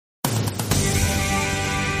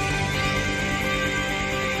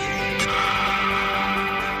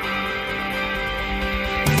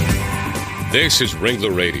This is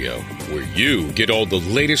Ringler Radio, where you get all the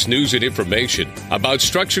latest news and information about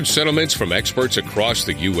structured settlements from experts across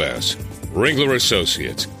the U.S. Ringler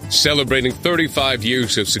Associates, celebrating 35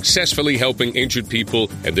 years of successfully helping injured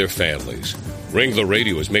people and their families. Ringler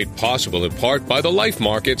Radio is made possible in part by the life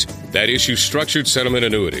markets that issue structured settlement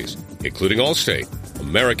annuities, including Allstate,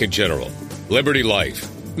 American General, Liberty Life,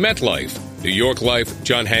 MetLife, New York Life,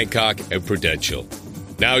 John Hancock, and Prudential.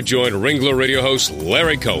 Now join Ringler Radio host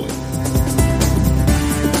Larry Cohen.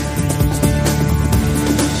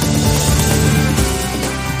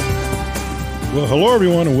 Well, hello,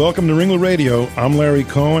 everyone, and welcome to Ringler Radio. I'm Larry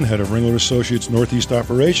Cohen, head of Ringler Associates Northeast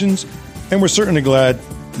Operations, and we're certainly glad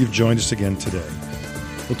you've joined us again today.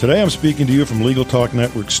 Well, today I'm speaking to you from Legal Talk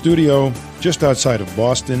Network studio just outside of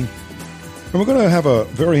Boston, and we're going to have a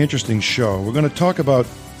very interesting show. We're going to talk about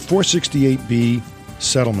 468B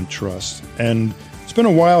settlement trusts, and it's been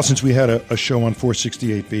a while since we had a show on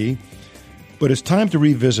 468B, but it's time to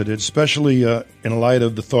revisit it, especially in light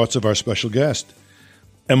of the thoughts of our special guest.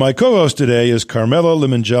 And my co-host today is Carmella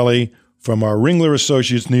Limongelli from our Ringler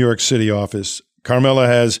Associates New York City office. Carmella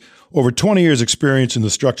has over 20 years' experience in the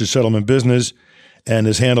structured settlement business and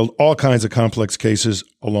has handled all kinds of complex cases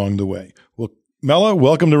along the way. Well, Mella,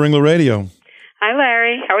 welcome to Ringler Radio. Hi,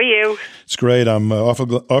 Larry. How are you? It's great. I'm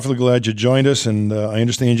awfully glad you joined us, and I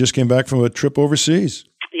understand you just came back from a trip overseas.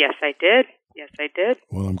 Yes, I did.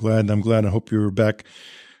 Well, I'm glad. I hope you're back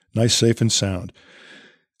nice, safe, and sound.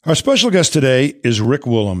 Our special guest today is Rick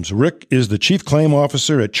Woollams. Rick is the Chief Claim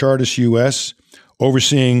Officer at Chartis U.S.,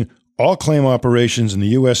 overseeing all claim operations in the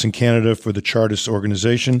U.S. and Canada for the Chartis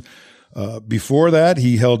organization. Before that,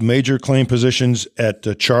 he held major claim positions at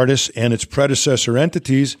Chartis and its predecessor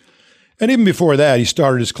entities. And even before that, he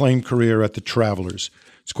started his claim career at the Travelers.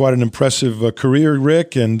 It's quite an impressive career,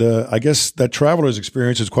 Rick, and I guess that Travelers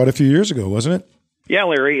experience is quite a few years ago, wasn't it? Yeah,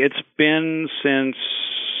 Larry, it's been since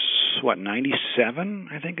 97,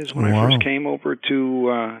 I think, is when I first came over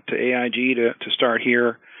to AIG to start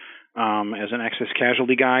here as an excess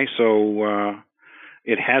casualty guy. So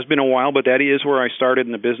it has been a while, but that is where I started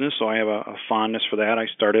in the business. So I have a fondness for that. I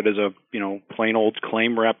started as a plain old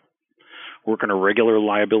claim rep, working a regular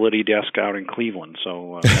liability desk out in Cleveland.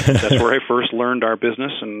 So that's where I first learned our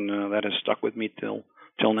business, and that has stuck with me till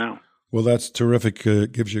now. Well, that's terrific.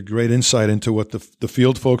 Gives you great insight into what the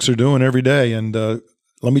field folks are doing every day. And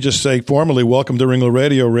let me just say formally, welcome to Ringler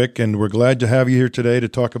Radio, Rick, and we're glad to have you here today to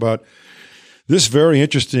talk about this very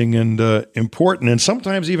interesting and important and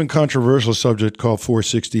sometimes even controversial subject called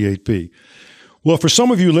 468B. Well, for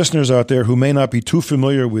some of you listeners out there who may not be too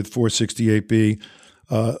familiar with 468B,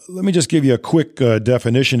 let me just give you a quick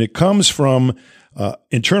definition. It comes from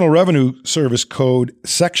Internal Revenue Service Code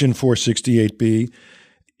Section 468B.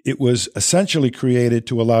 It was essentially created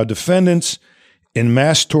to allow defendants in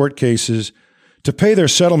mass tort cases to pay their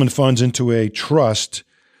settlement funds into a trust,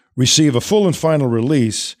 receive a full and final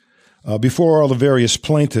release before all the various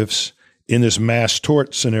plaintiffs in this mass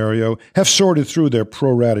tort scenario have sorted through their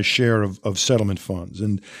pro rata share of settlement funds.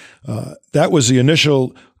 And that was the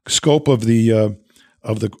initial scope of the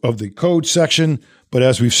code section. But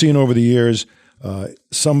as we've seen over the years,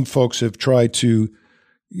 some folks have tried to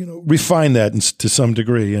refine that to some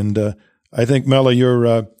degree. And I think, Mella,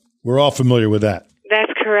 we're all familiar with that.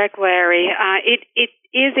 That's correct, Larry. It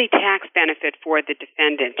is a tax benefit for the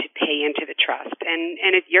defendant to pay into the trust. And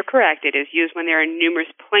you're correct. It is used when there are numerous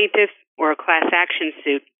plaintiffs or a class action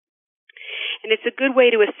suit. And it's a good way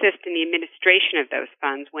to assist in the administration of those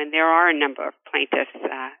funds when there are a number of plaintiffs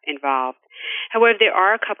involved. However, there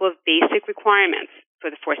are a couple of basic requirements for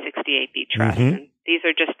the 468B trust. And these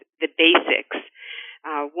are just the basics.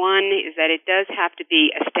 One is that it does have to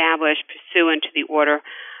be established pursuant to the order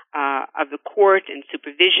of the court and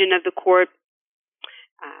supervision of the court.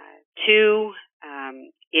 Two,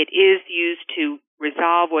 it is used to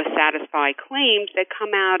resolve or satisfy claims that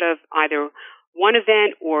come out of either one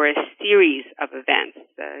event or a series of events.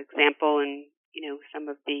 Example, in some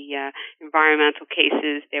of the environmental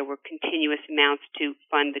cases, there were continuous amounts to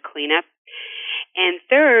fund the cleanup. And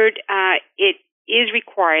third, it is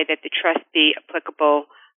required that the trust be applicable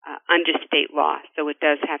under state law. So it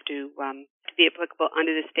does have to be applicable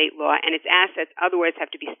under the state law, and its assets otherwise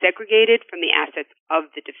have to be segregated from the assets of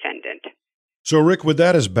the defendant. So, Rick, with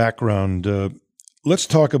that as background, let's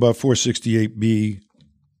talk about 468B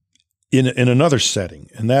in another setting,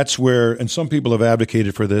 and that's where, and some people have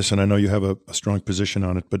advocated for this, and I know you have a strong position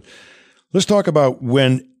on it, but let's talk about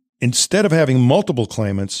when, instead of having multiple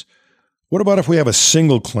claimants, what about if we have a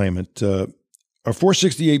single claimant? Are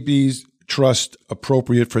 468B's trust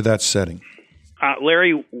appropriate for that setting?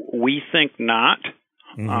 Larry, we think not.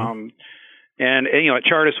 And at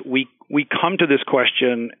Chartis, we we come to this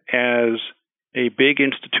question as a big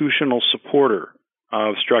institutional supporter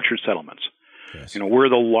of structured settlements. Yes. We're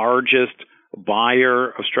the largest buyer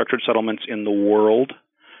of structured settlements in the world.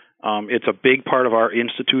 It's a big part of our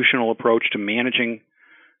institutional approach to managing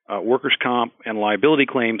workers' comp and liability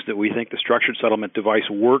claims that we think the structured settlement device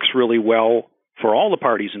works really well for all the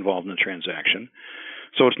parties involved in the transaction.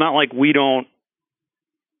 So it's not like we don't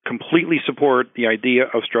completely support the idea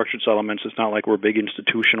of structured settlements. It's not like we're a big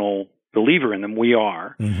institutional believer in them. We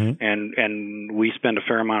are, and we spend a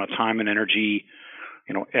fair amount of time and energy,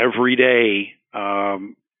 every day,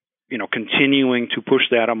 continuing to push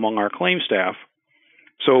that among our claim staff.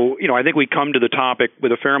 So, I think we come to the topic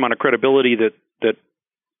with a fair amount of credibility that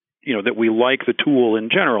we like the tool in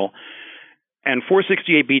general. And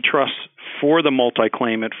 468B trusts for the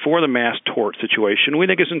multi-claimant, for the mass tort situation, we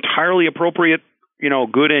think is entirely appropriate,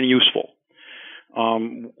 good and useful.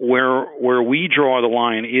 Where we draw the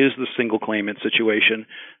line is the single claimant situation,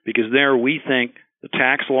 because there we think the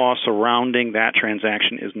tax law surrounding that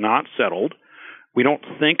transaction is not settled. We don't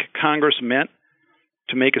think Congress meant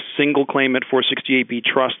to make a single claimant 468B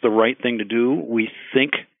trust the right thing to do. We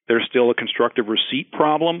think there's still a constructive receipt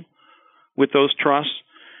problem with those trusts.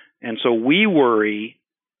 And so we worry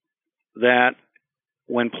that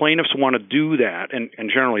when plaintiffs want to do that, and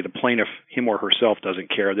generally the plaintiff, him or herself, doesn't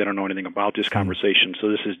care. They don't know anything about this conversation. So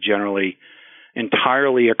this is generally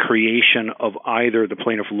entirely a creation of either the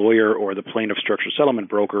plaintiff lawyer or the plaintiff structured settlement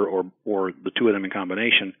broker, or the two of them in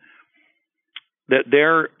combination, that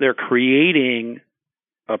they're creating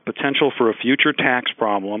a potential for a future tax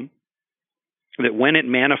problem that when it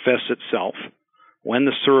manifests itself, when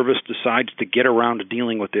the service decides to get around to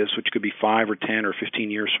dealing with this, which could be 5 or 10 or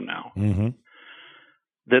 15 years from now,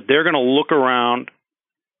 that they're going to look around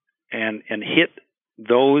and hit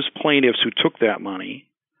those plaintiffs who took that money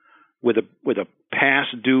with a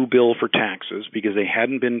past due bill for taxes because they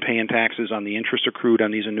hadn't been paying taxes on the interest accrued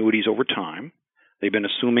on these annuities over time. They've been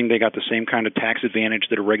assuming they got the same kind of tax advantage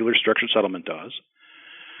that a regular structured settlement does.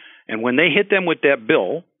 And when they hit them with that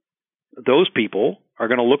bill, those people are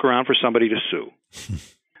going to look around for somebody to sue.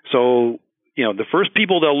 So, the first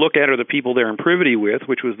people they'll look at are the people they're in privity with,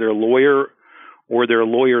 which was their lawyer or their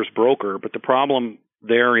lawyer's broker. But the problem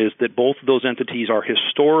there is that both of those entities are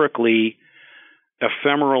historically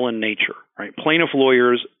ephemeral in nature, right? Plaintiff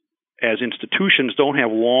lawyers as institutions don't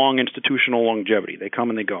have long institutional longevity. They come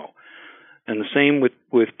and they go. And the same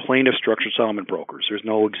with plaintiff structured settlement brokers. There's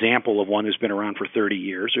no example of one who's been around for 30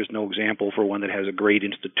 years. There's no example for one that has a great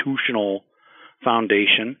institutional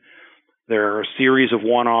foundation. There are a series of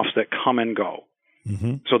one-offs that come and go.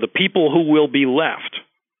 So the people who will be left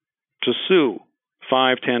to sue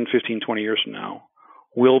 5, 10, 15, 20 years from now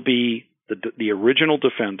will be the original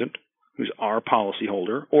defendant, who's our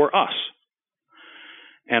policyholder, or us.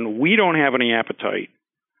 And we don't have any appetite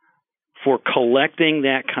for collecting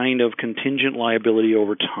that kind of contingent liability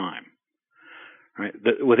over time. Right?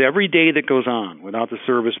 With every day that goes on without the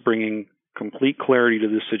service bringing complete clarity to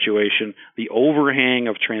this situation, the overhang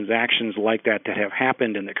of transactions like that have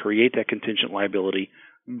happened and that create that contingent liability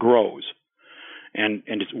grows. And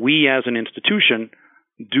we as an institution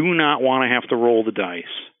do not want to have to roll the dice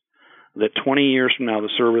that 20 years from now the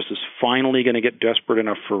service is finally going to get desperate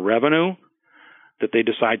enough for revenue that they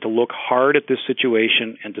decide to look hard at this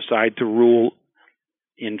situation and decide to rule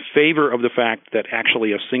in favor of the fact that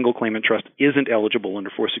actually a single claimant trust isn't eligible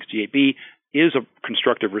under 468B, is a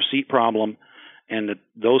constructive receipt problem, and that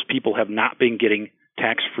those people have not been getting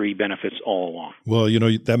tax-free benefits all along. Well,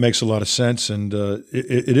 that makes a lot of sense, and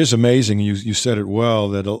it is amazing, you said it well,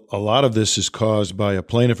 that a lot of this is caused by a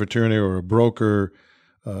plaintiff attorney or a broker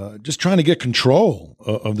just trying to get control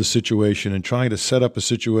of the situation and trying to set up a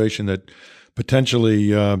situation that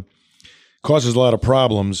potentially causes a lot of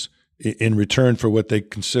problems in return for what they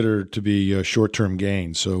consider to be short-term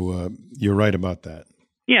gain. So you're right about that.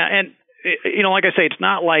 Yeah, and like I say, it's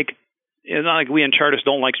not like we in Chartis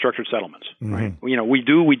don't like structured settlements, right?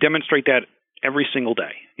 We demonstrate that every single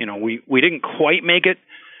day. We didn't quite make it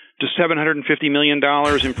to $750 million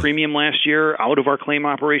in premium last year out of our claim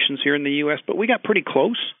operations here in the U.S., but we got pretty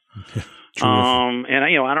close. And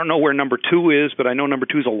I don't know where number 2 is, but I know number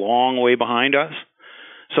 2 is a long way behind us.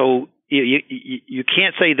 So you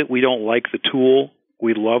can't say that we don't like the tool.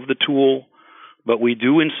 We love the tool, but we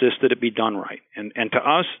do insist that it be done right. And to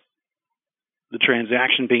us, the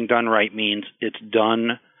transaction being done right means it's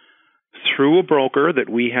done through a broker that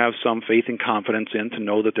we have some faith and confidence in to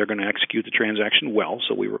know that they're going to execute the transaction well.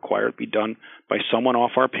 So we require it be done by someone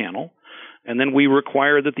off our panel. And then we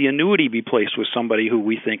require that the annuity be placed with somebody who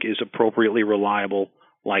we think is appropriately reliable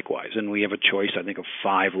likewise. And we have a choice, I think, of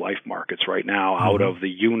 5 life markets right now out of the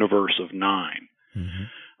universe of 9.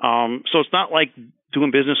 So it's not like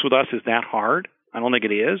doing business with us is that hard. I don't think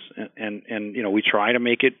it is. And we try to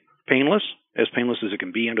make it painless as it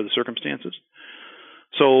can be under the circumstances.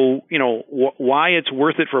 So, why it's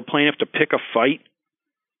worth it for a plaintiff to pick a fight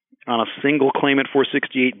on a single claimant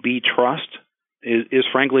 468B trust is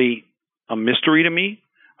frankly a mystery to me.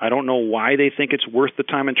 I don't know why they think it's worth the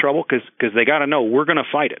time and trouble, because they got to know we're going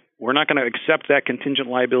to fight it. We're not going to accept that contingent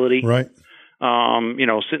liability, right?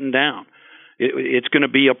 Sitting down. It's going to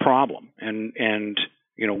be a problem, and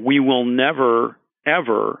we will never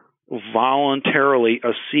ever voluntarily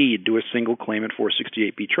accede to a single claimant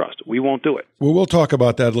 468B trust. We won't do it. Well, we'll talk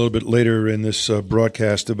about that a little bit later in this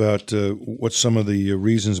broadcast about what some of the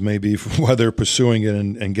reasons may be for why they're pursuing it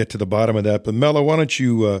and get to the bottom of that. But Mella, why don't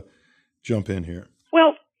you jump in here?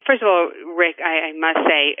 Well, first of all, Rick, I must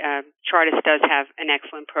say Chartis does have an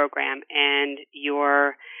excellent program, and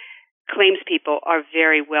your claims people are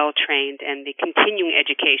very well trained, and the continuing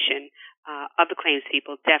education of the claims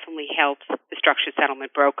people definitely helps the structured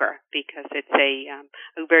settlement broker, because it's a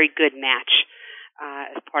very good match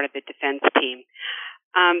as part of the defense team.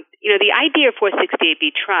 The idea of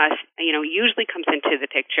 468B trust, usually comes into the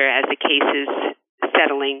picture as the case is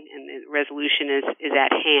settling and the resolution is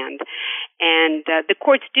at hand. And the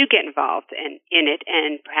courts do get involved in it,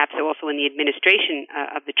 and perhaps also in the administration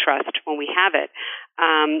of the trust when we have it.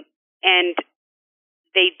 And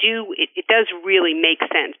they do. It does really make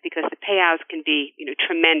sense, because the payouts can be,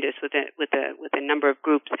 tremendous with a number of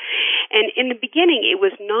groups. And in the beginning, it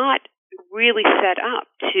was not really set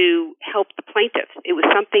up to help the plaintiffs. It was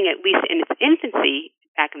something, at least in its infancy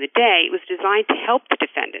back in the day, it was designed to help the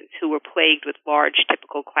defendants who were plagued with large,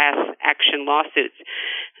 typical class action lawsuits,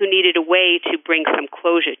 who needed a way to bring some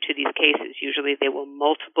closure to these cases. Usually, there were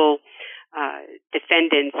multiple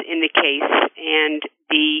defendants in the case, and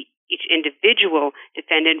each individual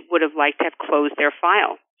defendant would have liked to have closed their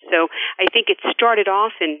file. So I think it started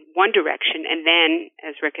off in one direction, and then,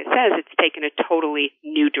 as Rick says, it's taken a totally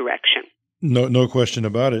new direction. No question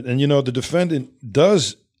about it. And, the defendant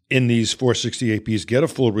does, in these 468Bs, get a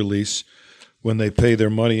full release when they pay their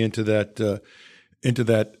money into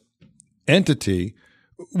that entity,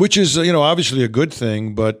 which is, obviously a good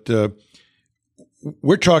thing, but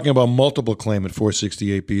we're talking about multiple claimant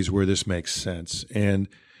 468Bs where this makes sense. And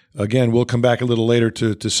again, we'll come back a little later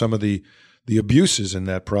to some of the abuses in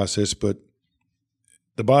that process, but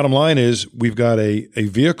the bottom line is we've got a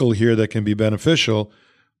vehicle here that can be beneficial,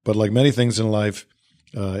 but like many things in life,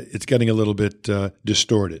 it's getting a little bit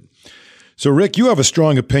distorted. So, Rick, you have a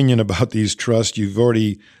strong opinion about these trusts. You've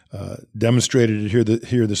already demonstrated it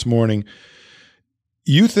here this morning.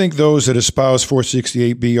 You think those that espouse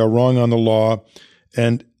 468B are wrong on the law,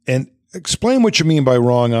 and explain what you mean by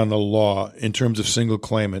wrong on the law in terms of single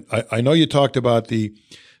claimant. I know you talked about the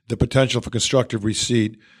potential for constructive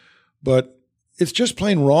receipt, but it's just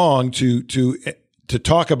plain wrong to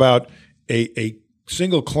talk about a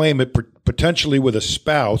single claimant potentially with a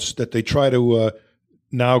spouse that they try to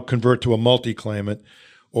now convert to a multi-claimant,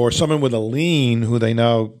 or someone with a lien who they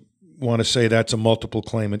now want to say that's a multiple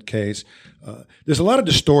claimant case. There's a lot of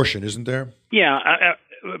distortion, isn't there? Yeah.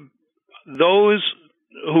 Those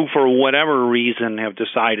who, for whatever reason, have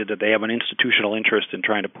decided that they have an institutional interest in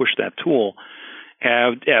trying to push that tool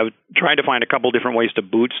have tried to find a couple different ways to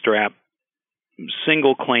bootstrap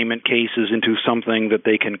single claimant cases into something that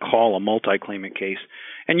they can call a multi-claimant case.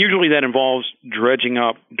 And usually that involves dredging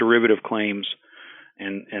up derivative claims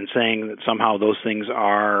and saying that somehow those things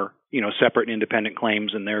are, separate and independent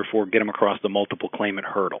claims, and therefore get them across the multiple claimant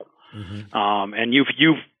hurdle. Mm-hmm. And you've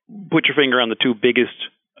put your finger on the two biggest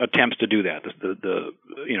attempts to do that. The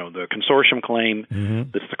consortium claim,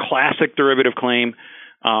 mm-hmm. the classic derivative claim,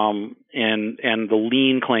 and the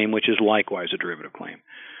lien claim, which is likewise a derivative claim.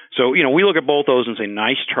 So, we look at both those and say,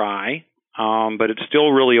 nice try, but it's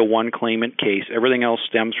still really a one claimant case. Everything else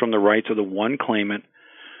stems from the rights of the one claimant.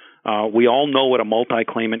 We all know what a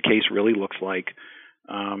multi-claimant case really looks like.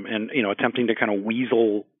 And attempting to kind of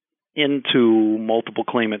weasel into multiple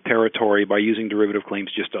claimant territory by using derivative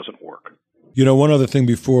claims just doesn't work. One other thing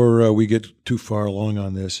before we get too far along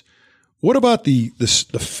on this, what about the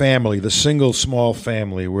family, the single small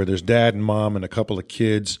family where there's dad and mom and a couple of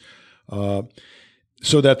kids,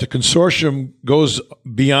 so that the consortium goes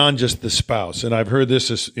beyond just the spouse? And I've heard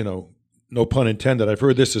this as, no pun intended, I've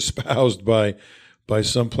heard this espoused by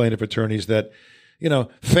some plaintiff attorneys that, a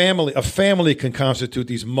family can constitute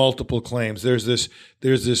these multiple claims. There's this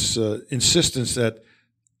insistence that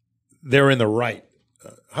they're in the right.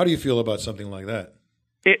 How do you feel about something like that?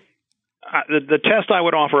 The test I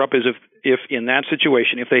would offer up is if in that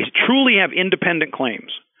situation, if they truly have independent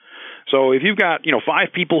claims. So if you've got,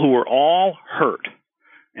 5 people who are all hurt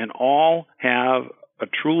and all have a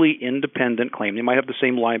truly independent claim, they might have the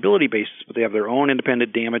same liability basis, but they have their own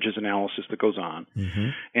independent damages analysis that goes on. Mm-hmm.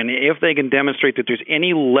 And if they can demonstrate that there's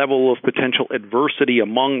any level of potential adversity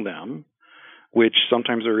among them, which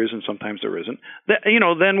sometimes there is and sometimes there isn't,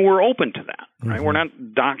 then we're open to that, right? Mm-hmm. We're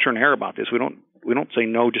not doctrinaire about this. We don't say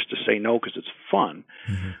no just to say no because it's fun.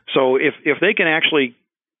 Mm-hmm. So if they can actually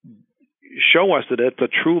show us that it's a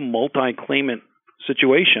true multi-claimant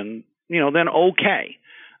situation, then okay.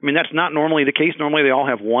 I mean, that's not normally the case. Normally they all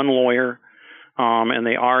have one lawyer, and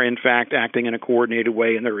they are, in fact, acting in a coordinated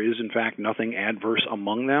way, and there is, in fact, nothing adverse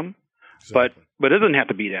among them. Exactly. But it doesn't have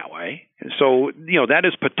to be that way. So, that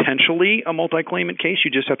is potentially a multi-claimant case. You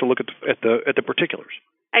just have to look at the particulars.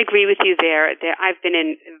 I agree with you there. I've been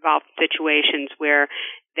involved in situations where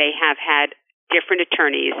they have had different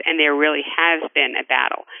attorneys, and there really has been a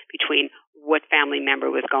battle between what family member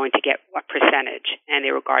was going to get what percentage, and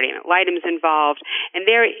there were guardian ad litems involved. And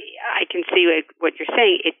there, I can see what you're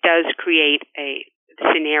saying. It does create a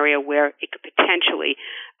scenario where it could potentially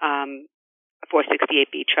a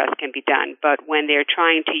 468B trust can be done. But when they're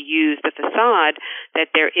trying to use the facade that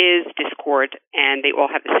there is discord and they all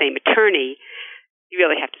have the same attorney, you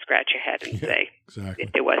really have to scratch your head and say, exactly.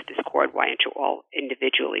 If there was discord, why aren't you all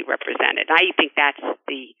individually represented? I think that's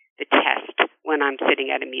the test when I'm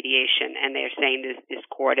sitting at a mediation and they're saying there's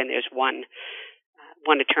discord and there's one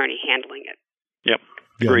attorney handling it. Yep.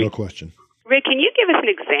 Yeah, no question. Rick, can you give us an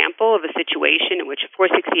example of a situation in which a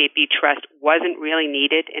 468B trust wasn't really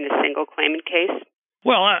needed in a single claimant case?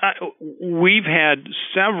 Well, we've had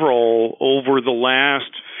several over the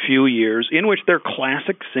last few years in which they're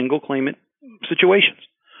classic single claimant situations.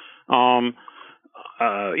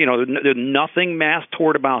 There's nothing mass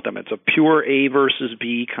tort about them. It's a pure A versus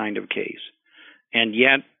B kind of case. And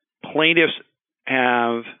yet plaintiffs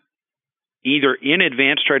have either in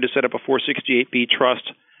advance tried to set up a 468B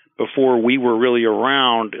trust before we were really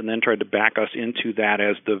around and then tried to back us into that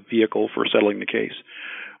as the vehicle for settling the case,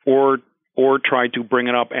 or tried to bring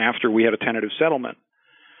it up after we had a tentative settlement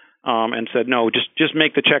and said, no, just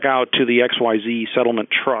make the check out to the XYZ settlement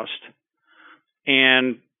trust.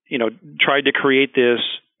 And, tried to create this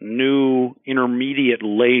new intermediate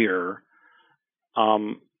layer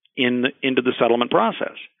into the settlement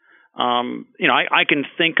process. I can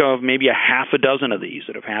think of maybe a half a dozen of these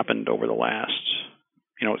that have happened over the last,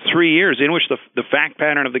 3 years in which the fact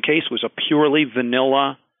pattern of the case was a purely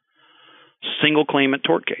vanilla single claimant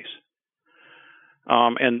tort case.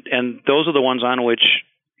 And those are the ones on which,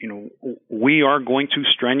 we are going to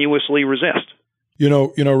strenuously resist.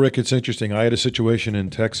 Rick, it's interesting. I had a situation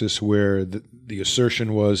in Texas where the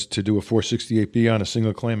assertion was to do a 468B on a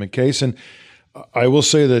single claimant case. And I will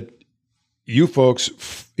say that you folks,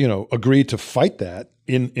 agreed to fight that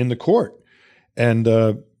in the court. And,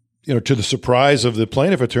 to the surprise of the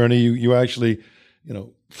plaintiff attorney, you actually,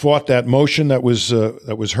 fought that motion that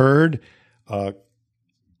was heard,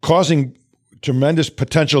 causing tremendous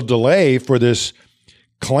potential delay for this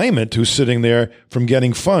claimant who's sitting there from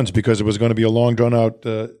getting funds because it was going to be a long, drawn-out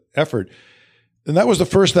effort. And that was the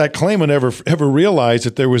first that claimant ever realized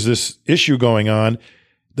that there was this issue going on.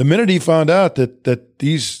 The minute he found out that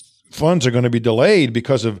these funds are going to be delayed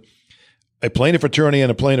because of a plaintiff attorney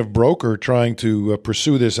and a plaintiff broker trying to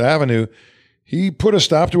pursue this avenue, he put a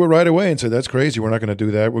stop to it right away and said, that's crazy. We're not going to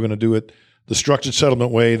do that. We're going to do it the structured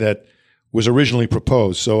settlement way that was originally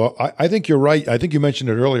proposed. So I think you're right. I think you mentioned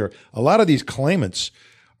it earlier. A lot of these claimants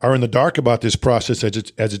are in the dark about this process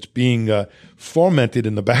as it's being fomented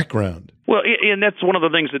in the background. Well, and that's one of the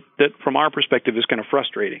things that from our perspective is kind of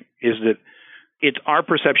frustrating, is that it's our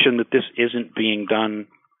perception that this isn't being done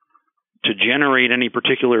to generate any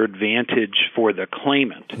particular advantage for the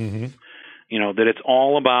claimant. Mm-hmm. That it's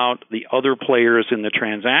all about the other players in the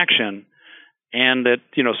transaction, and that,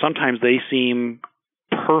 sometimes they seem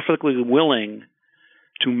perfectly willing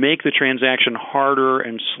to make the transaction harder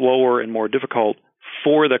and slower and more difficult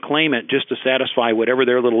for the claimant just to satisfy whatever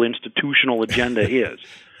their little institutional agenda is.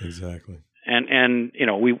 Exactly. And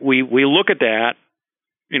we look at that,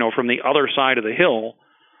 from the other side of the hill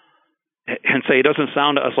and say it doesn't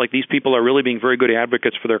sound to us like these people are really being very good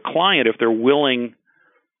advocates for their client if they're willing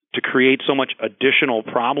to create so much additional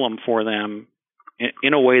problem for them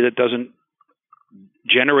in a way that doesn't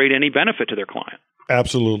generate any benefit to their client.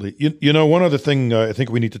 Absolutely. One other thing I think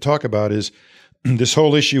we need to talk about is this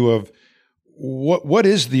whole issue of what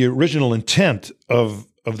is the original intent of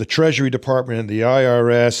the Treasury Department and the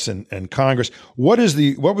IRS and Congress? What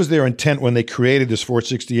was their intent when they created this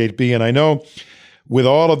 468B? And I know with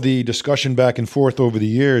all of the discussion back and forth over the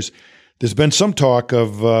years, there's been some talk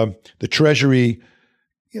of the Treasury,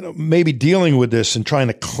 maybe dealing with this and trying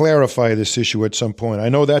to clarify this issue at some point. I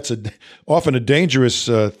know that's often a dangerous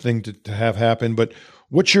thing to have happen, but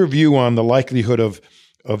what's your view on the likelihood of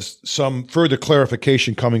some further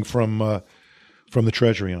clarification coming from the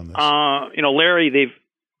Treasury on this? Larry,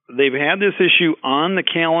 they've had this issue on the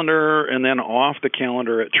calendar and then off the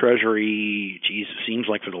calendar at Treasury. Geez, it seems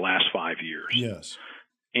like for the last 5 years. Yes,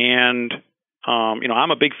 and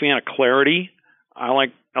I'm a big fan of clarity. I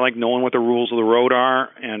like knowing what the rules of the road are,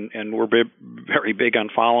 and we're very big on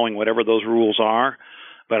following whatever those rules are.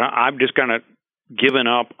 But I've just kind of given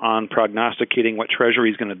up on prognosticating what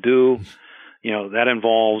Treasury is going to do. That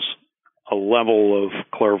involves a level of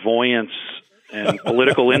clairvoyance and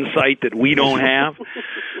political insight that we don't have.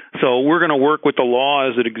 So we're going to work with the law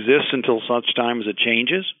as it exists until such time as it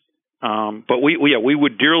changes. But we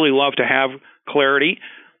would dearly love to have clarity.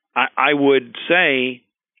 I would say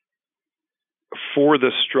for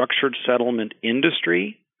the structured settlement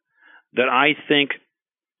industry that I think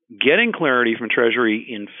getting clarity from Treasury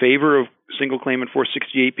in favor of single claimant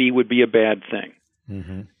 468B would be a bad thing.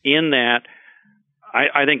 Mm-hmm. In that,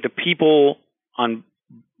 I think the people on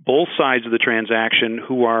both sides of the transaction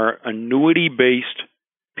who are annuity-based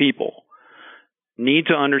people need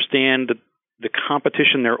to understand the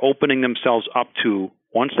competition they're opening themselves up to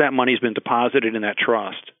once that money's been deposited in that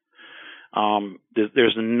trust.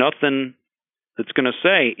 There's nothing that's going to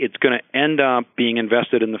say it's going to end up being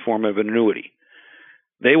invested in the form of an annuity.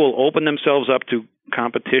 They will open themselves up to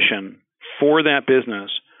competition for that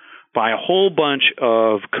business by a whole bunch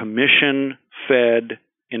of commission-fed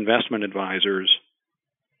investment advisors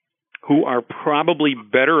who are probably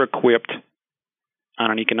better equipped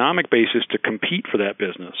on an economic basis to compete for that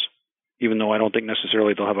business, even though I don't think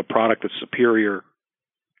necessarily they'll have a product that's superior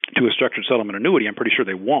to a structured settlement annuity. I'm pretty sure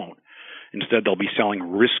they won't. Instead, they'll be selling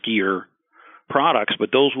riskier products,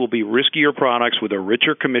 but those will be riskier products with a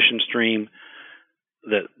richer commission stream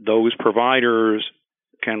that those providers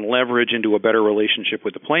can leverage into a better relationship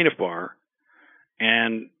with the plaintiff bar.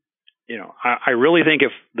 And, I really think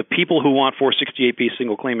if the people who want 468B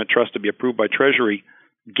single claimant trust to be approved by Treasury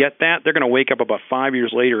get that, they're going to wake up about 5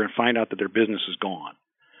 years later and find out that their business is gone.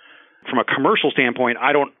 From a commercial standpoint,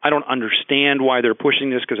 I don't understand why they're pushing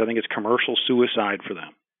this, because I think it's commercial suicide for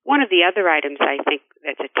them. One of the other items I think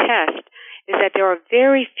that's a test is that there are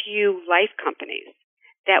very few life companies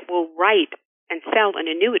that will write and sell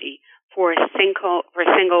an annuity for a single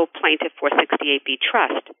plaintiff 468B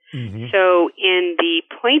trust. Mm-hmm. So in the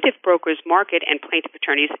plaintiff brokers market and plaintiff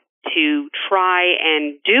attorneys to try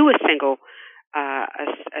and do a single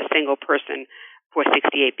person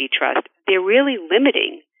 468B trust, they're really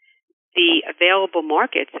limiting the available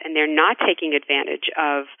markets, and they're not taking advantage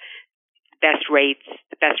of best rates,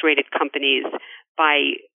 the best rated companies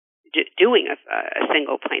by doing a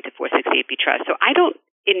single plaintiff 468B trust. So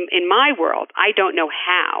in my world, I don't know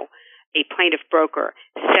how a plaintiff broker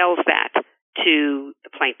sells that to the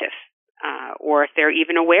plaintiff, or if they're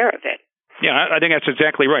even aware of it. Yeah, I think that's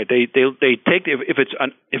exactly right. They take if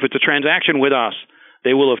it's a transaction with us,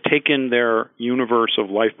 they will have taken their universe of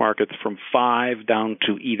life markets from 5 down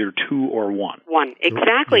to either 2 or 1. 1,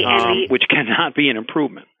 exactly, which cannot be an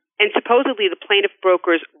improvement. And supposedly the plaintiff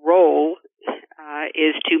broker's role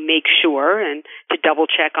is to make sure and to double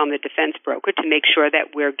check on the defense broker to make sure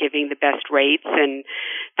that we're giving the best rates and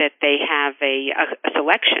that they have a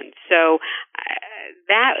selection. So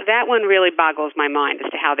that one really boggles my mind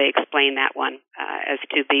as to how they explain that one as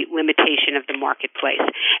to the limitation of the marketplace.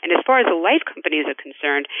 And as far as the life companies are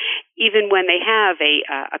concerned, even when they have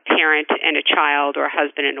a parent and a child or a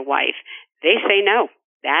husband and a wife, they say no.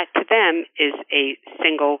 That to them is a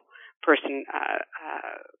single person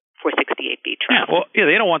 468B trust. Yeah,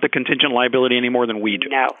 they don't want the contingent liability any more than we do.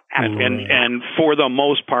 No, absolutely. And for the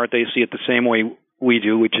most part, they see it the same way we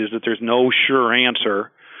do, which is that there's no sure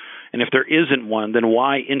answer. And if there isn't one, then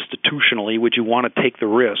why institutionally would you want to take the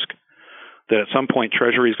risk that at some point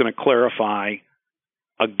Treasury is going to clarify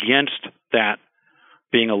against that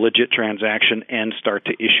being a legit transaction and start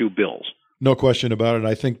to issue bills? No question about it.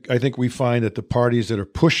 I think we find that the parties that are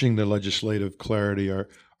pushing the legislative clarity are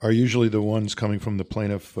usually the ones coming from the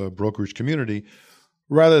plaintiff brokerage community,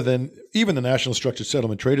 rather than even the National Structured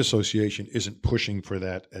Settlement Trade Association isn't pushing for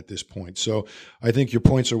that at this point. So I think your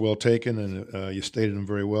points are well taken, and you stated them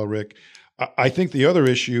very well, Rick. I think the other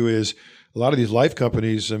issue is a lot of these life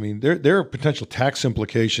companies, I mean, there are potential tax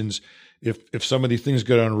implications if some of these things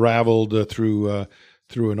get unraveled through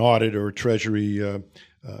an audit or Treasury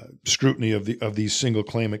scrutiny of these single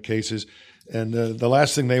claimant cases. And the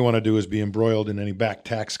last thing they want to do is be embroiled in any back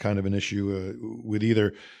tax kind of an issue with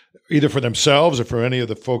either either for themselves or for any of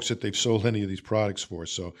the folks that they've sold any of these products for.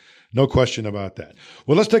 So no question about that.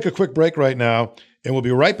 Well, let's take a quick break right now, and we'll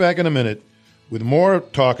be right back in a minute with more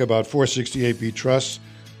talk about 468B trusts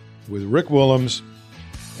with Rick Woollams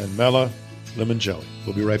and Carmella Limongelli.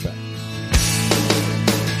 We'll be right back.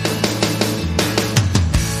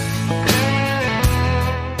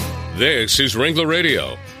 This is Ringler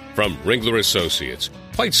Radio from Ringler Associates.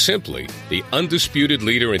 Quite simply, the undisputed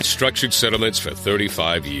leader in structured settlements for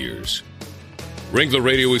 35 years. Ringler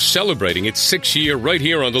Radio is celebrating its 6th year right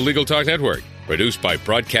here on the Legal Talk Network, produced by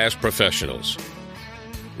broadcast professionals.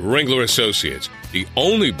 Ringler Associates, the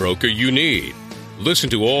only broker you need. Listen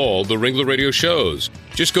to all the Ringler Radio shows.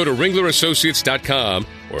 Just go to ringlerassociates.com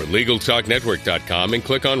or LegalTalkNetwork.com and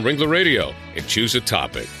click on Ringler Radio and choose a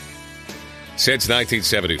topic. Since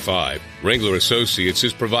 1975, Ringler Associates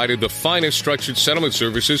has provided the finest structured settlement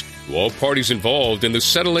services to all parties involved in the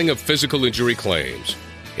settling of physical injury claims.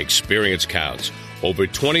 Experience counts. Over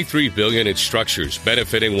 $23 billion in structures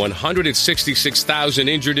benefiting 166,000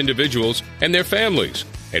 injured individuals and their families,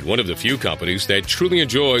 and one of the few companies that truly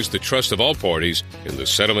enjoys the trust of all parties in the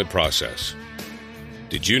settlement process.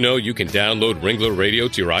 Did you know you can download Ringler Radio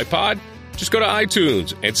to your iPod? Just go to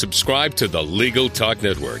iTunes and subscribe to the Legal Talk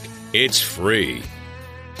Network. It's free.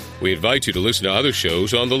 We invite you to listen to other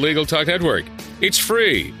shows on the Legal Talk Network. It's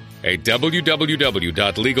free at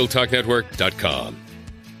www.legaltalknetwork.com.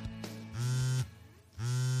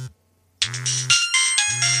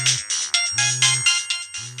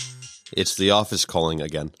 It's the office calling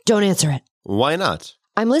again. Don't answer it. Why not?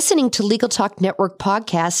 I'm listening to Legal Talk Network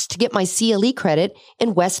podcasts to get my CLE credit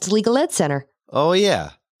in West Legal Ed Center. Oh,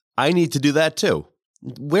 yeah. I need to do that, too.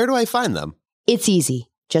 Where do I find them? It's easy.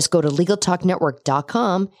 Just go to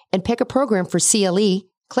LegalTalkNetwork.com and pick a program for CLE,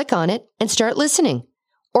 click on it, and start listening.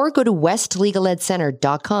 Or go to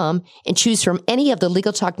WestLegalEdCenter.com and choose from any of the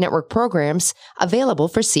Legal Talk Network programs available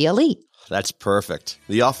for CLE. That's perfect.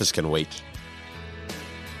 The office can wait.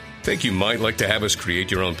 Think you might like to have us create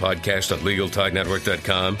your own podcast at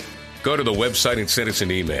LegalTalkNetwork.com? Go to the website and send us an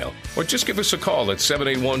email. Or just give us a call at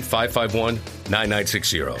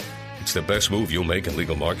 781-551-9960. It's the best move you'll make in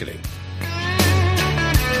legal marketing.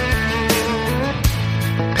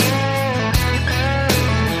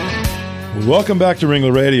 Welcome back to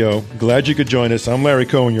Ringler Radio. Glad you could join us. I'm Larry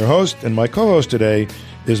Cohen, your host, and my co-host today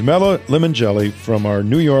is Carmella Limongelli from our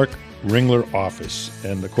New York Ringler office.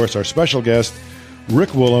 And, of course, our special guest, Rick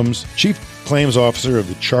Woollams, Chief Claims Officer of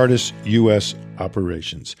the Chartis U.S.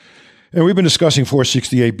 operations. And we've been discussing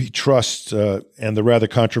 468B trusts and the rather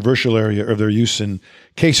controversial area of their use in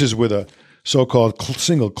cases with a so-called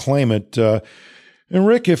single claimant. And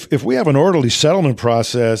Rick, if we have an orderly settlement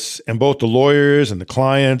process and both the lawyers and the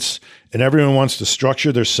clients and everyone wants to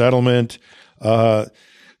structure their settlement,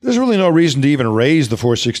 there's really no reason to even raise the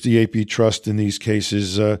 468B trust in these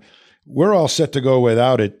cases. We're all set to go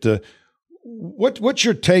without it. What's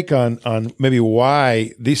your take on maybe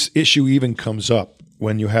why this issue even comes up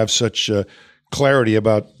when you have such clarity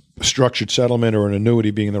about a structured settlement or an annuity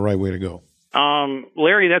being the right way to go?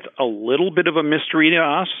 Larry, that's a little bit of a mystery to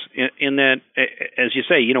us in that, as you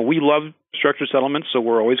say, we love structured settlements, so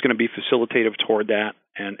we're always going to be facilitative toward that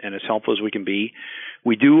and as helpful as we can be.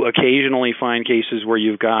 We do occasionally find cases where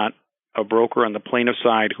you've got a broker on the plaintiff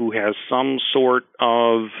side who has some sort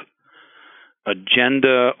of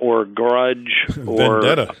agenda or grudge or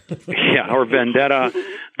vendetta. or vendetta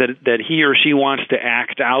that he or she wants to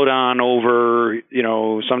act out on over,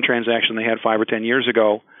 some transaction they had 5 or 10 years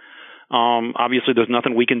ago. Obviously, there's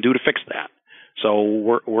nothing we can do to fix that. So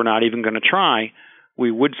we're not even going to try.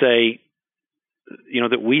 We would say,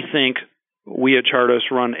 that we think we at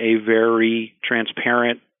Chartis run a very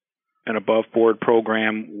transparent and above-board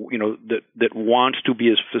program, that wants to be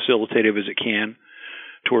as facilitative as it can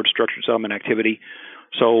towards structured settlement activity.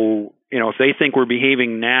 So, if they think we're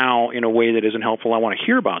behaving now in a way that isn't helpful, I want to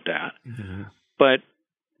hear about that. Mm-hmm.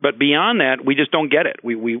 But beyond that, we just don't get it.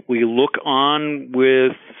 We look on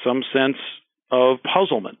with some sense of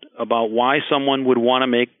puzzlement about why someone would want to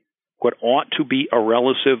make what ought to be a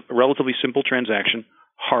relatively simple transaction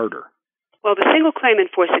harder. Well, the single claimant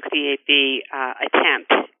 468B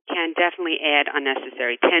attempt can definitely add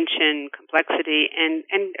unnecessary tension, complexity, and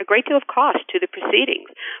a great deal of cost to the proceedings.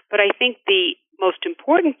 But I think the most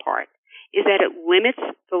important part is that it limits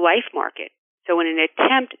the life market. So in an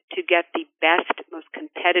attempt to get the best, most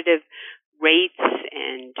competitive rates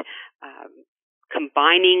and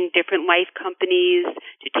combining different life companies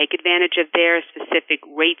to take advantage of their specific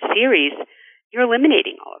rate series, you're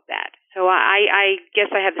eliminating all of that. So I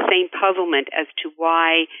guess I have the same puzzlement as to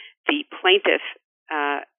why the plaintiff,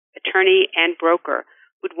 attorney, and broker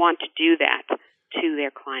would want to do that. to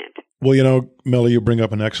their client. Well, Melly, you bring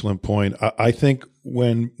up an excellent point. I think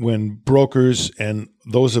when brokers and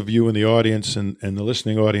those of you in the audience and the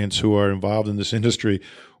listening audience who are involved in this industry,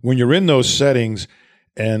 when you're in those settings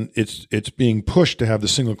and it's being pushed to have the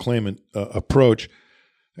single claimant approach,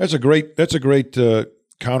 that's a great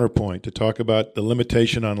counterpoint to talk about the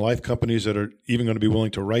limitation on life companies that are even going to be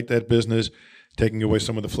willing to write that business, taking away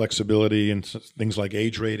some of the flexibility and things like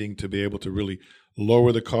age rating to be able to really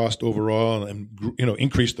lower the cost overall and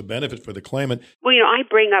increase the benefit for the claimant. Well, I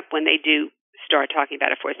bring up when they do start talking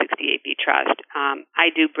about a 468B trust, I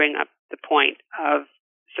do bring up the point of,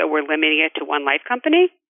 so we're limiting it to one life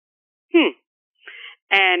company?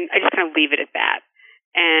 And I just kind of leave it at that.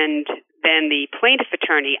 And then the plaintiff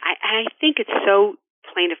attorney, I think it's so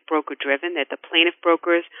plaintiff broker driven that the plaintiff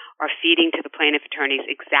brokers are feeding to the plaintiff attorneys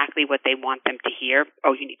exactly what they want them to hear.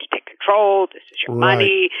 Oh, you need to take control. This is your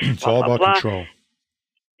money. It's all about control.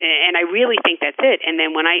 And I really think that's it. And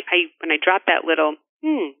then when I drop that little,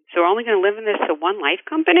 so we're only going to live in this to one life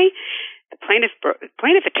company, the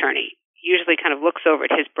plaintiff attorney usually kind of looks over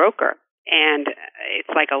at his broker, and it's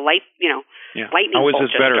like a light, lightning bolt. How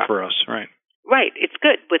is this better struck. for us? Right. Right, it's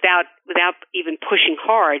good without even pushing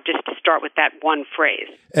hard, just to start with that one phrase.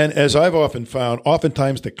 And as I've often found,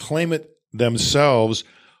 oftentimes the claimant themselves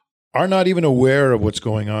are not even aware of what's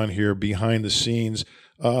going on here behind the scenes,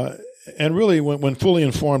 and really, when fully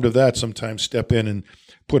informed of that, sometimes step in and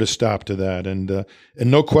put a stop to that. And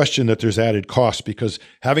no question that there's added cost, because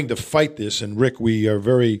having to fight this, and Rick, we are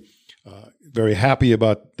very, very happy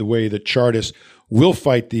about the way that Chartis will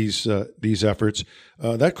fight these efforts.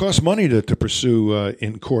 That costs money to pursue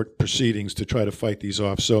in court proceedings to try to fight these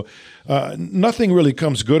off. So nothing really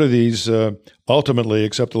comes good of these ultimately,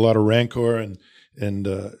 except a lot of rancor and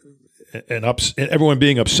everyone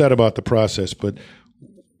being upset about the process. But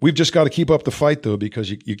we've just got to keep up the fight, though,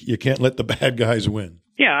 because you can't let the bad guys win.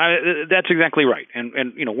 Yeah, that's exactly right. And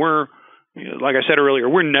we're, like I said earlier,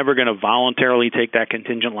 we're never going to voluntarily take that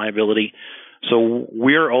contingent liability. So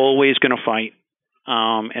we're always going to fight.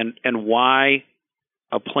 And why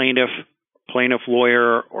a plaintiff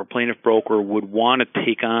lawyer or plaintiff broker would want to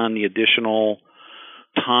take on the additional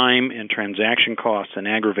time and transaction costs and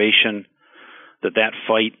aggravation that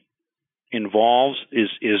fight involves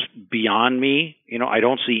is beyond me. I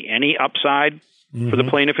don't see any upside for the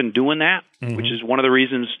plaintiff in doing that, which is one of the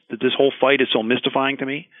reasons that this whole fight is so mystifying to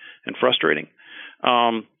me and frustrating.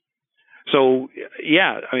 So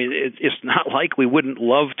yeah, I mean, it's not like we wouldn't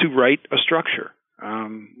love to write a structure.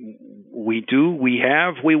 We do, we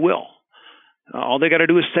have, we will. All they got to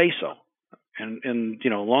do is say so. And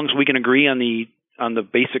as long as we can agree on the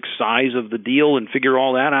basic size of the deal and figure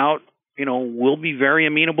all that out, we'll be very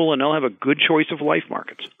amenable, and they'll have a good choice of life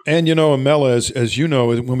markets. And, Amela, as you know,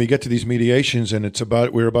 when we get to these mediations and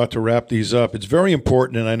we're about to wrap these up, it's very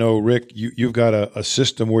important. And I know, Rick, you've got a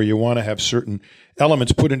system where you want to have certain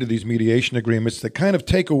elements put into these mediation agreements that kind of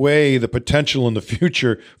take away the potential in the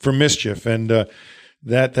future for mischief. And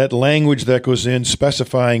that language that goes in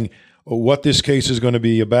specifying what this case is going to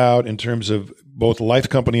be about in terms of both life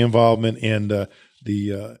company involvement and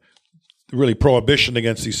the really prohibition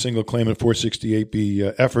against these single claimant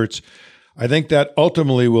 468B efforts, I think that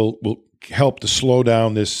ultimately will help to slow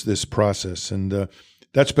down this process. And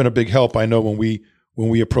that's been a big help, I know, when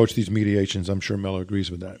we approach these mediations. I'm sure Mella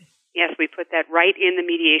agrees with that. Yes, we put that right in the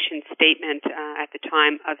mediation statement at the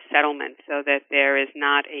time of settlement, so that there is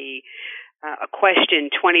not a question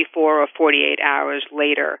 24 or 48 hours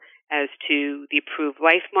later as to the approved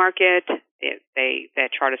life market. That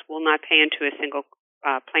Chartis will not pay into a single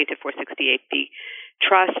plaintiff 468B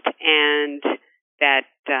trust, and that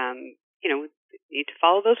we need to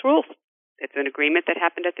follow those rules. It's an agreement that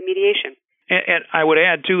happened at the mediation. And I would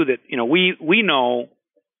add too that we know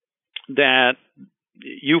that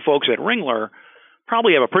you folks at Ringler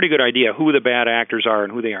probably have a pretty good idea who the bad actors are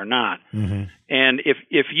and who they are not. Mm-hmm. And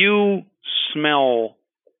if you smell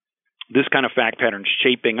this kind of fact pattern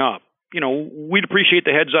shaping up, we'd appreciate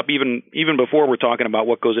the heads up even before we're talking about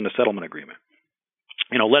what goes into settlement agreement.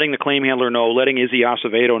 Letting the claim handler know, letting Izzy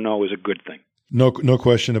Acevedo know is a good thing. No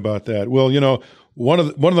question about that. Well, one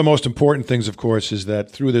of the most important things, of course, is that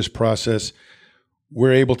through this process,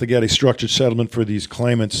 we're able to get a structured settlement for these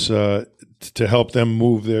claimants to help them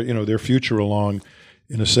move their future along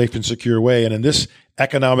in a safe and secure way. And in this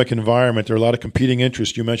economic environment, there are a lot of competing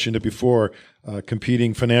interests. You mentioned it before,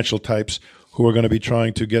 competing financial types who are going to be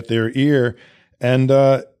trying to get their ear. And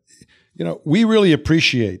we really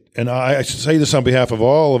appreciate, and I say this on behalf of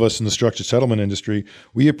all of us in the structured settlement industry,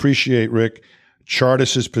 we appreciate, Rick,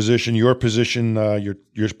 Chartis's position, your position,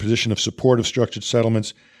 your position of support of structured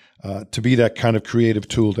settlements. to be that kind of creative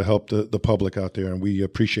tool to help the public out there, and we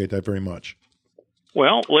appreciate that very much.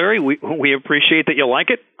 Well, Larry, we appreciate that you like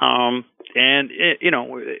it,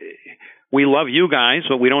 we love you guys,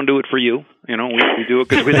 but we don't do it for you. We do it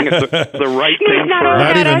because we think it's the right thing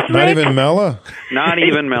for not even Mella? Not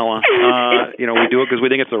even Mella. We do it because we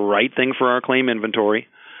think it's the right thing for our claim inventory.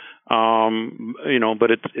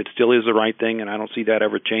 But it still is the right thing, and I don't see that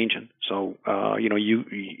ever changing. So,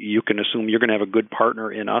 you can assume you're going to have a good partner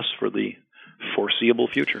in us for the foreseeable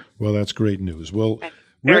future. Well, that's great news. Well, that's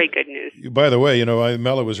very good news. By the way,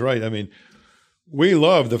 Mella was right. I mean, we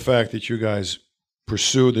love the fact that you guys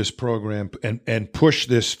pursue this program and push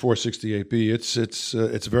this 468B.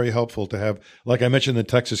 It's very helpful to have, like I mentioned in the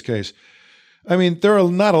Texas case. I mean, there are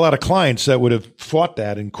not a lot of clients that would have fought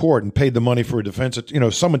that in court and paid the money for a defense.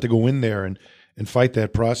 Someone to go in there and fight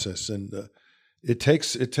that process, and it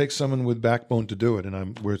takes someone with backbone to do it.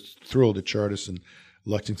 And we're thrilled that Chartis and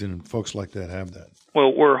Lexington and folks like that have that.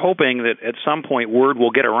 Well, we're hoping that at some point word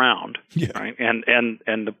will get around, right? And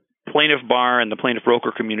the plaintiff bar and the plaintiff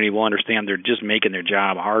broker community will understand they're just making their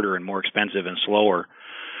job harder and more expensive and slower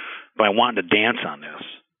by wanting to dance on this,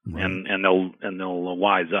 right. and they'll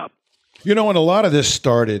wise up. And a lot of this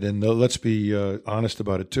started, and let's be honest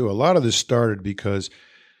about it too. A lot of this started because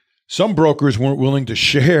some brokers weren't willing to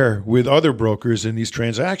share with other brokers in these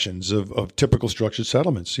transactions of typical structured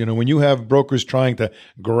settlements. When you have brokers trying to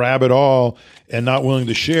grab it all and not willing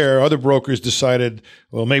to share, other brokers decided,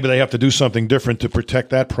 well, maybe they have to do something different to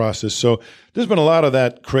protect that process. So there's been a lot of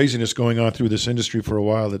that craziness going on through this industry for a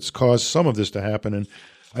while that's caused some of this to happen. And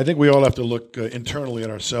I think we all have to look internally at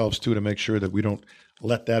ourselves too to make sure that we don't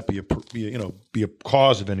let that be a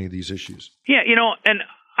cause of any of these issues. Yeah, and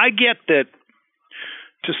I get that.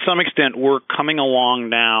 To some extent, we're coming along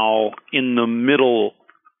now in the middle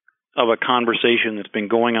of a conversation that's been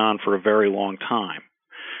going on for a very long time.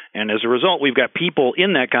 And as a result, we've got people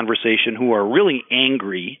in that conversation who are really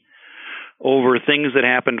angry over things that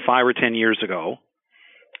happened 5 or 10 years ago.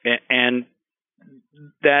 And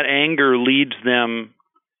that anger leads them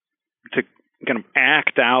to kind of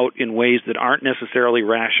act out in ways that aren't necessarily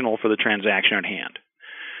rational for the transaction at hand.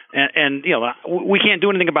 And we can't do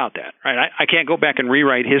anything about that, right? I can't go back and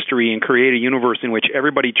rewrite history and create a universe in which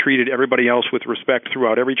everybody treated everybody else with respect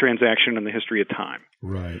throughout every transaction in the history of time.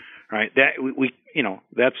 Right. Right. That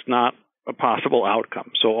that's not a possible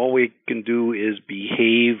outcome. So all we can do is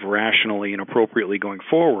behave rationally and appropriately going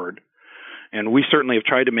forward. And we certainly have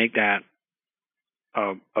tried to make that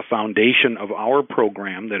a foundation of our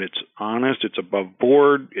program, that it's honest, it's above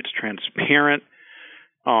board, it's transparent.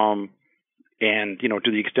 And,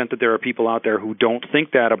 to the extent that there are people out there who don't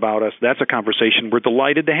think that about us, that's a conversation we're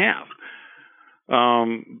delighted to have.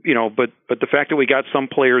 But the fact that we got some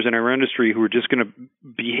players in our industry who are just going to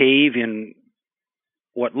behave in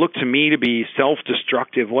what look to me to be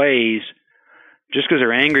self-destructive ways just because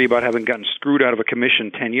they're angry about having gotten screwed out of a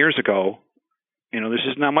commission 10 years ago, there's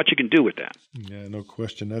just not much you can do with that. Yeah, no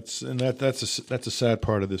question. That's a sad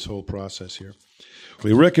part of this whole process here.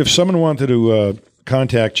 Well, Rick, if someone wanted to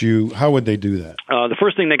contact you, how would they do that? The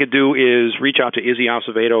first thing they could do is reach out to Izzy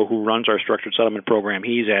Acevedo, who runs our structured settlement program.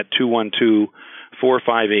 He's at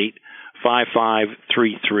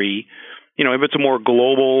 212-458-5533. If it's a more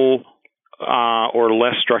global or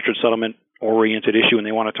less structured settlement oriented issue and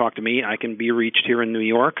they want to talk to me, I can be reached here in New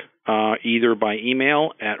York, either by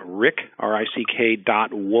email at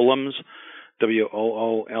rick.woollams,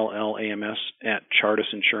 WOOLLAMS at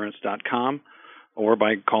chartisinsurance.com, or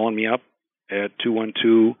by calling me up at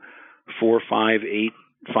 212-458-5766.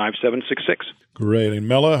 Great. And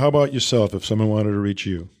Mella, how about yourself if someone wanted to reach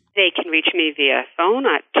you? They can reach me via phone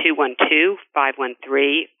at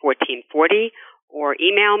 212-513-1440 or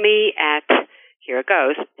email me at, here it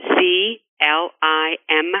goes,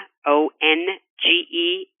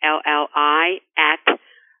 CLIMONGELLI at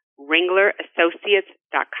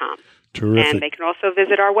ringlerassociates.com. Terrific. And they can also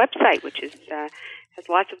visit our website, which is has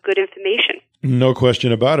lots of good information. No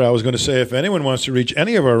question about it. I was going to say, if anyone wants to reach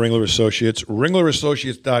any of our Ringler Associates,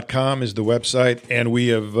 ringlerassociates.com is the website, and we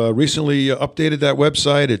have recently updated that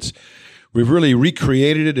website. We've really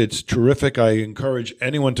recreated it. It's terrific. I encourage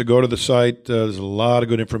anyone to go to the site. There's a lot of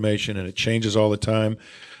good information, and it changes all the time.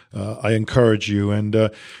 I encourage you. And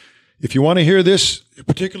if you want to hear this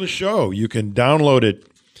particular show, you can download it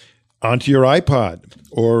onto your iPod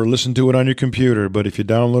or listen to it on your computer. But if you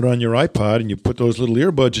download it on your iPod and you put those little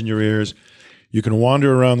earbuds in your ears, you can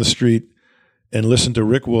wander around the street and listen to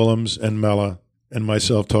Rick Woollams and Mella and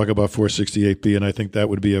myself talk about 468B, and I think that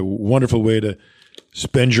would be a wonderful way to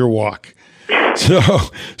spend your walk.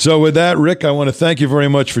 So with that, Rick, I want to thank you very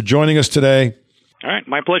much for joining us today. All right.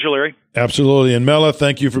 My pleasure, Larry. Absolutely. And Mela,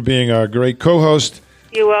 thank you for being our great co-host.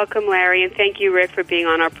 You're welcome, Larry, and thank you, Rick, for being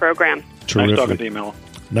on our program. Terrific. Nice talking to you, Mela.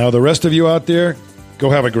 Now, the rest of you out there, go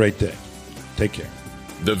have a great day. Take care.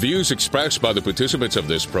 The views expressed by the participants of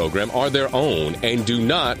this program are their own and do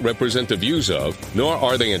not represent the views of, nor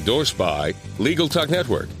are they endorsed by, Legal Talk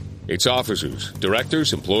Network, its officers,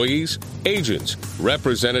 directors, employees, agents,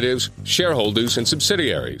 representatives, shareholders, and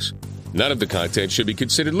subsidiaries. None of the content should be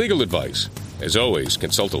considered legal advice. As always,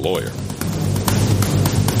 consult a lawyer.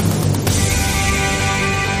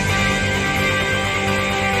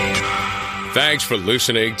 Thanks for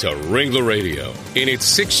listening to Ringler Radio. In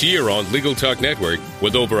its 6th year on Legal Talk Network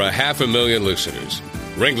with over 500,000 listeners.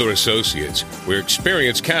 Ringler Associates, where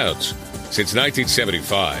experience counts. Since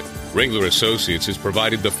 1975, Ringler Associates has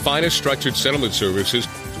provided the finest structured settlement services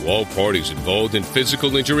to all parties involved in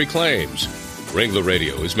physical injury claims. Ringler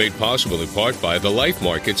Radio is made possible in part by the life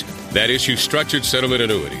markets that issue structured settlement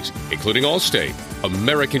annuities, including Allstate,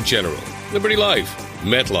 American General, Liberty Life,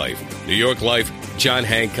 MetLife, New York Life, John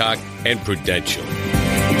Hancock, and Prudential.